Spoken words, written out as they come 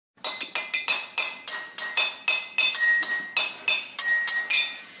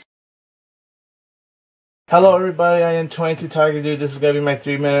Hello everybody, I am 22 Tiger Dude. This is going to be my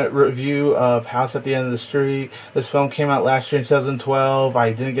 3-minute review of House at the End of the Street. This film came out last year in 2012.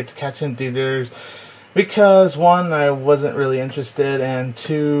 I didn't get to catch it in theaters because 1, I wasn't really interested, and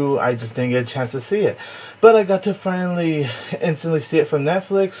 2, I just didn't get a chance to see it. But I got to finally instantly see it from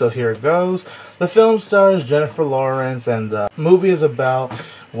Netflix, so here it goes. The film stars Jennifer Lawrence, and the movie is about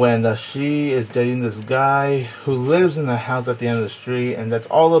when she is dating this guy who lives in the house at the end of the street, and that's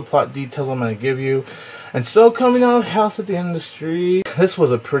all the plot details I'm going to give you. And so, coming out of House at the End of the Street, this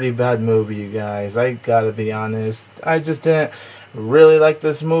was a pretty bad movie, you guys. I gotta be honest. I just didn't really like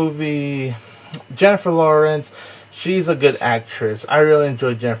this movie. Jennifer Lawrence, she's a good actress. I really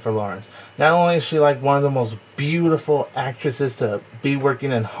enjoyed Jennifer Lawrence. Not only is she like one of the most beautiful actresses to be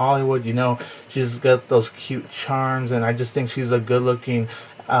working in Hollywood, you know, she's got those cute charms, and I just think she's a good-looking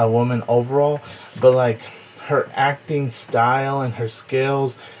woman overall. But like, her acting style and her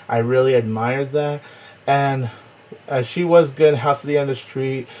skills, I really admired that. And she was good in House at the End of the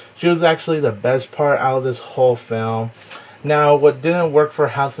Street. She was actually the best part out of this whole film. Now, what didn't work for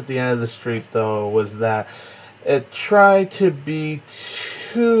House at the End of the Street, though, was that it tried to be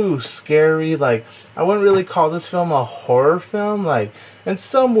too scary. Like, I wouldn't really call this film a horror film. Like, in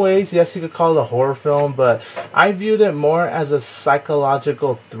some ways, yes, you could call it a horror film, but I viewed it more as a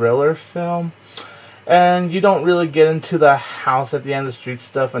psychological thriller film. And you don't really get into the House at the End of the Street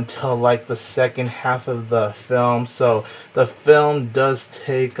stuff until like the second half of the film. So the film does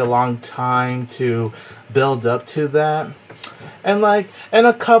take a long time to build up to that. And like, in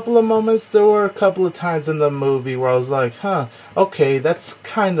a couple of moments, there were a couple of times in the movie where I was like, huh, okay, that's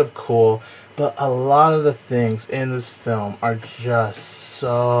kind of cool. But a lot of the things in this film are just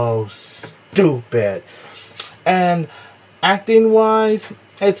so stupid. And acting-wise,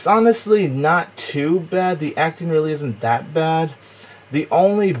 it's honestly not too bad. The acting really isn't that bad. The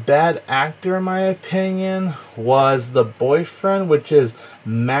only bad actor, in my opinion, was the boyfriend, which is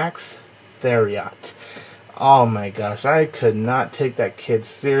Max Thieriot. Oh my gosh, I could not take that kid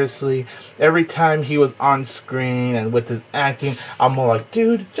seriously. Every time he was on screen and with his acting, I'm more like,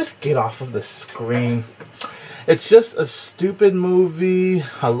 dude, just get off of the screen. It's just a stupid movie.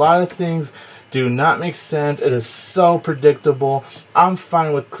 A lot of things do not make sense. It is so predictable. I'm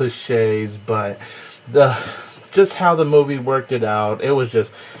fine with cliches, but just how the movie worked it out, it was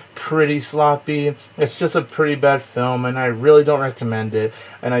just pretty sloppy. It's just a pretty bad film, and I really don't recommend it.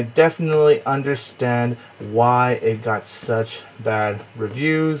 And I definitely understand why it got such bad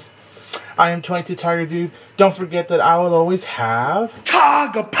reviews. I am 22 Tiger Dude. Don't forget that I will always have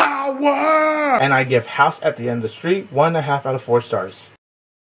Tiger Power! And I give House at the End of the Street 1.5 out of 4 stars.